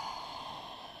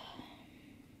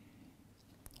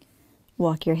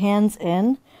 Walk your hands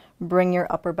in, bring your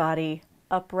upper body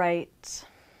upright,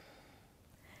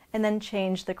 and then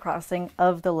change the crossing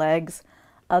of the legs,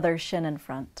 other shin in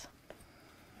front.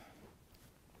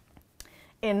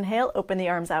 Inhale, open the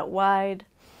arms out wide.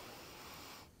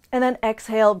 And then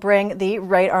exhale, bring the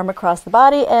right arm across the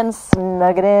body and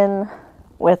snug it in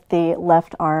with the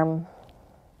left arm.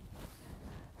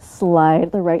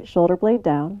 Slide the right shoulder blade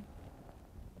down.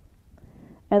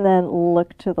 And then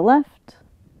look to the left.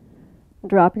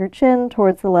 Drop your chin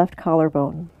towards the left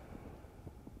collarbone.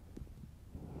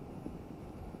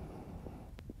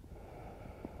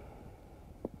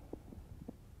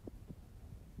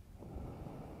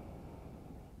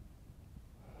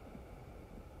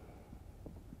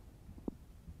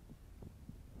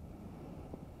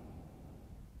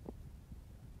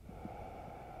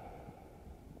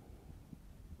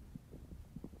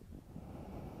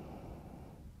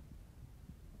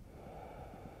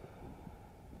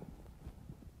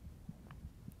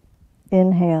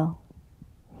 Inhale.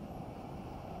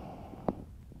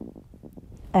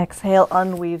 Exhale,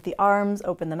 unweave the arms,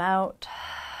 open them out.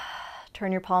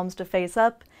 Turn your palms to face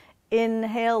up.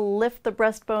 Inhale, lift the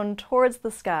breastbone towards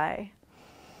the sky.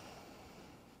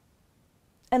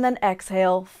 And then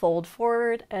exhale, fold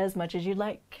forward as much as you'd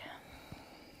like.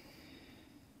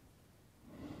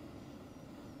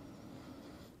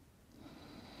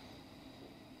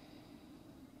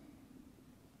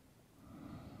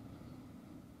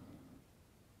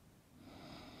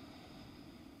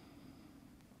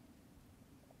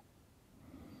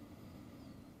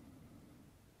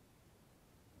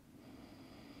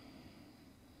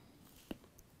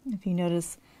 If you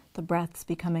notice the breaths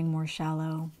becoming more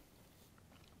shallow,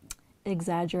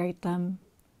 exaggerate them,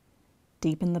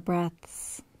 deepen the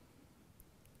breaths,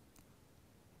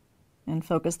 and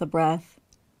focus the breath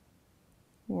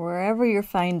wherever you're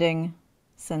finding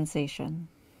sensation.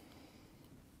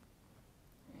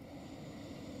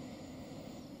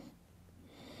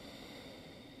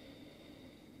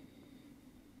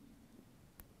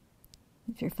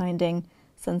 If you're finding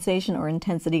sensation or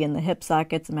intensity in the hip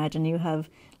sockets, imagine you have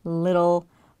little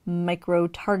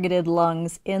micro-targeted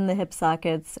lungs in the hip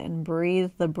sockets and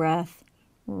breathe the breath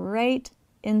right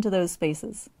into those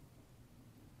spaces.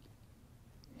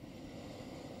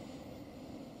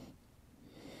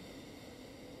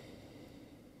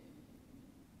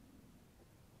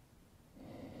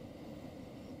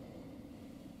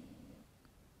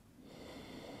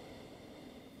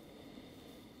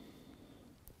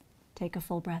 Take a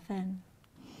full breath in.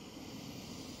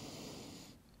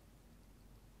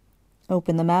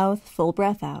 Open the mouth, full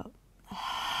breath out.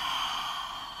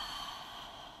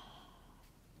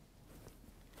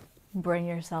 Bring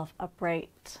yourself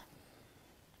upright.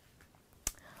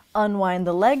 Unwind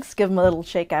the legs, give them a little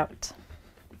shake out.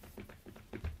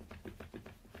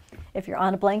 If you're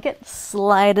on a blanket,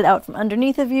 slide it out from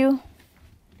underneath of you.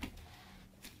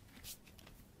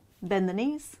 Bend the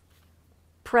knees.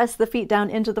 Press the feet down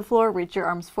into the floor, reach your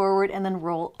arms forward, and then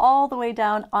roll all the way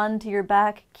down onto your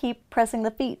back. Keep pressing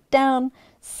the feet down,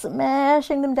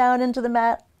 smashing them down into the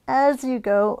mat as you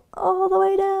go all the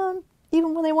way down.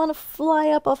 Even when they want to fly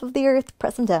up off of the earth,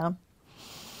 press them down.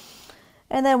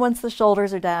 And then once the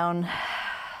shoulders are down,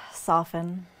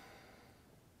 soften.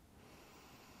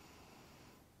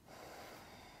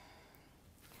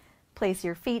 Place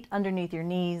your feet underneath your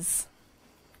knees.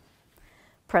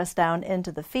 Press down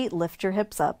into the feet, lift your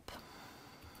hips up.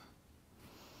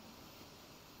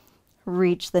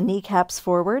 Reach the kneecaps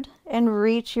forward and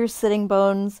reach your sitting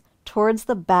bones towards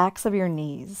the backs of your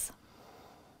knees.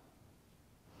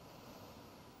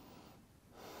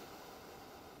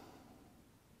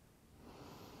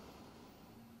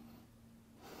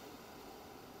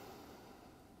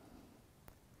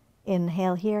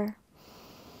 Inhale here.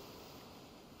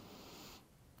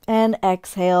 And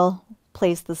exhale.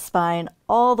 Place the spine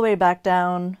all the way back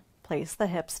down. Place the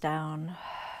hips down.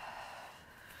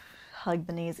 Hug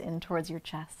the knees in towards your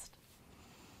chest.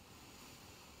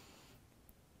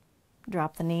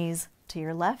 Drop the knees to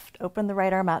your left. Open the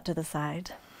right arm out to the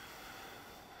side.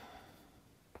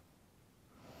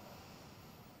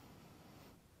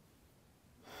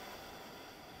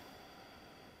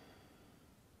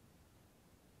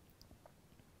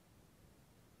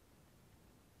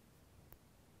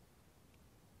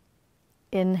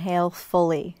 Inhale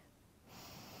fully.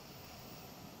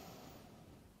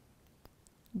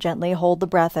 Gently hold the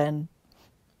breath in.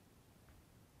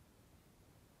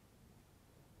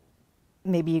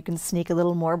 Maybe you can sneak a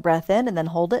little more breath in and then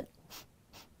hold it.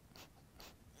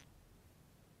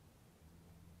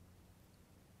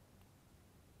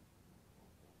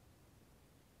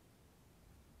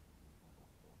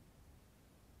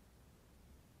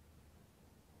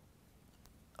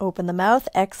 Open the mouth,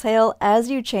 exhale as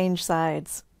you change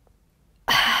sides.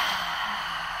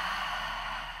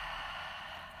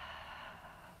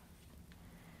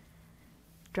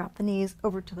 Drop the knees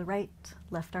over to the right,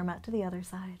 left arm out to the other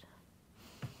side.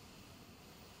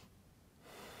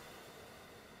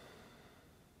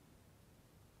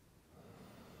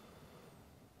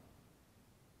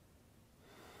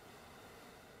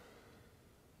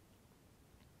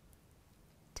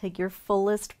 Take your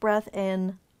fullest breath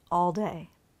in all day.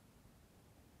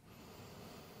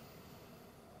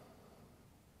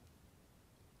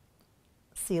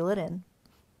 Seal it in.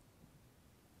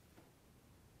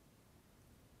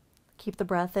 Keep the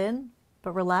breath in,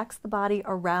 but relax the body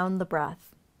around the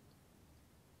breath.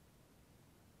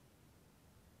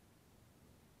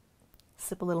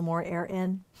 Sip a little more air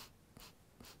in.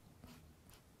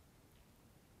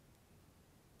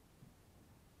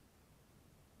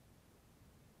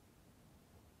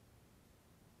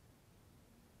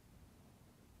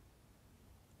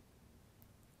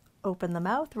 Open the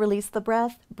mouth, release the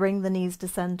breath, bring the knees to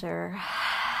center.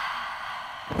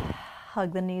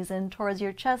 Hug the knees in towards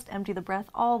your chest, empty the breath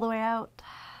all the way out.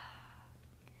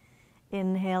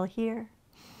 Inhale here.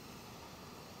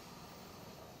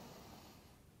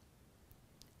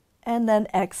 And then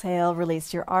exhale,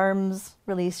 release your arms,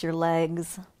 release your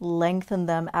legs, lengthen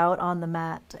them out on the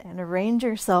mat, and arrange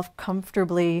yourself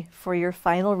comfortably for your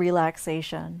final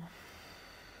relaxation.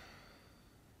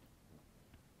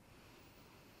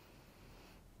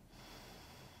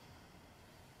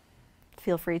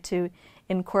 Feel free to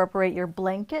incorporate your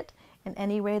blanket in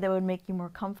any way that would make you more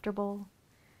comfortable.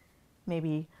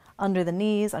 Maybe under the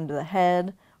knees, under the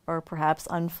head, or perhaps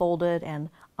unfolded and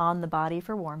on the body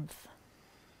for warmth.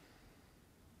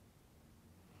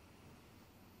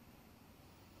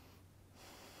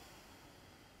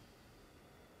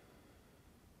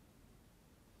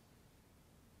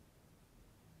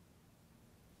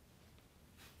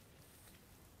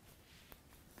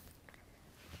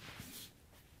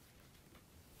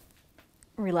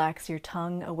 Relax your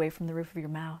tongue away from the roof of your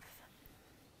mouth.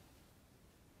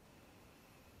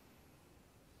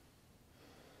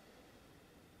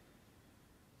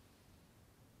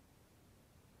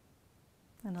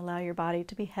 And allow your body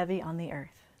to be heavy on the earth.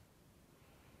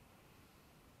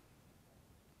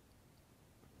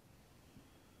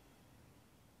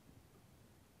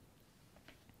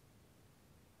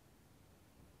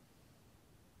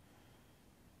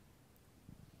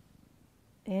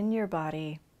 In your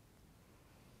body,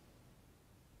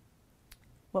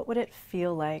 what would it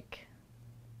feel like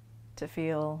to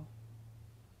feel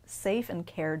safe and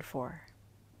cared for?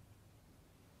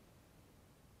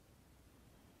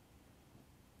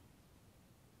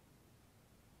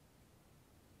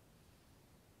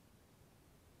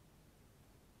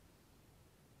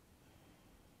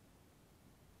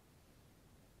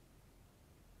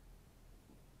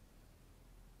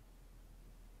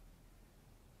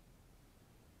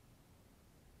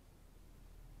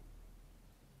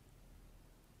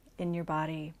 In your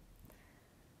body,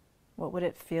 what would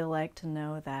it feel like to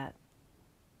know that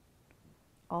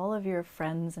all of your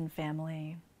friends and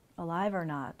family, alive or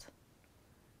not,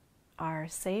 are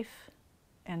safe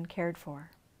and cared for?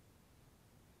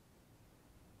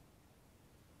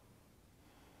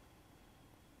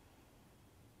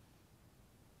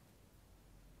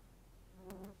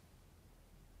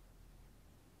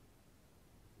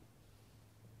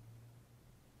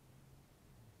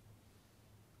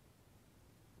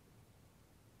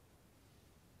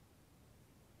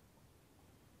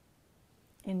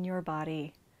 In your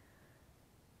body,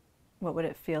 what would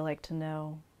it feel like to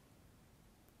know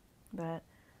that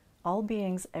all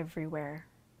beings everywhere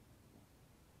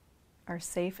are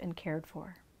safe and cared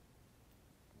for?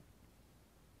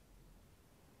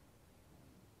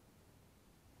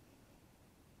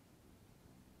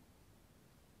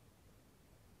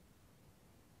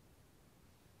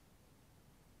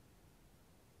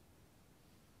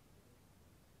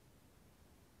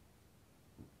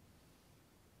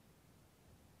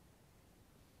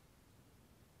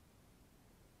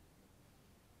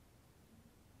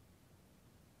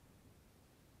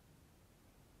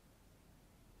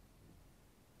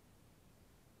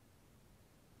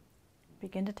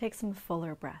 Begin to take some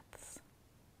fuller breaths.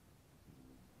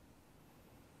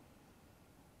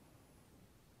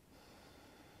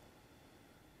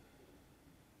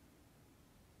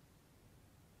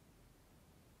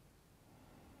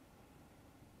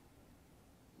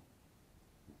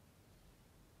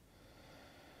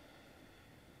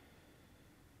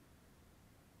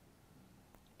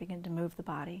 Begin to move the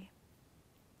body.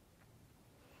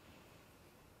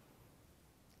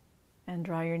 And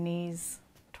draw your knees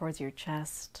towards your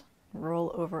chest.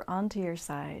 Roll over onto your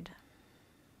side.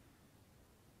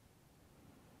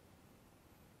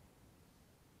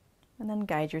 And then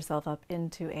guide yourself up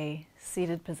into a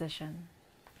seated position.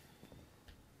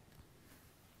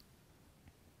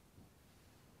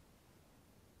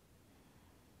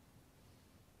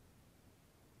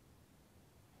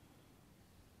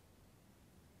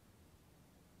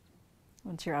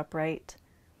 Once you're upright,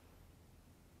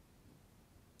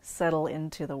 settle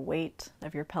into the weight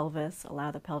of your pelvis. Allow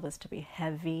the pelvis to be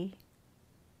heavy.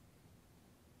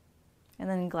 And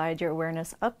then glide your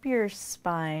awareness up your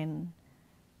spine,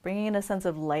 bringing in a sense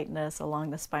of lightness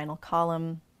along the spinal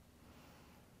column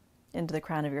into the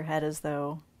crown of your head, as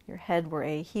though your head were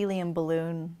a helium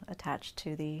balloon attached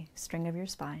to the string of your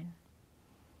spine.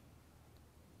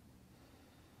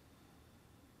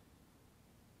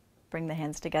 Bring the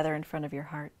hands together in front of your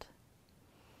heart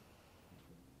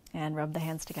and rub the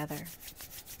hands together.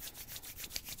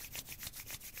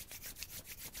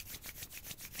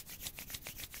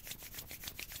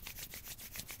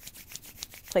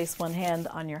 Place one hand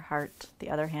on your heart, the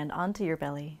other hand onto your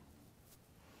belly.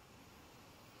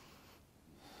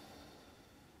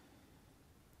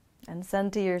 And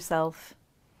send to yourself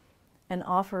an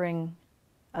offering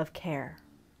of care.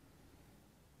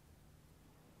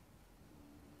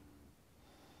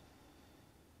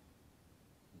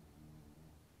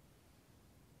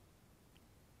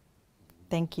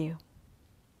 Thank you.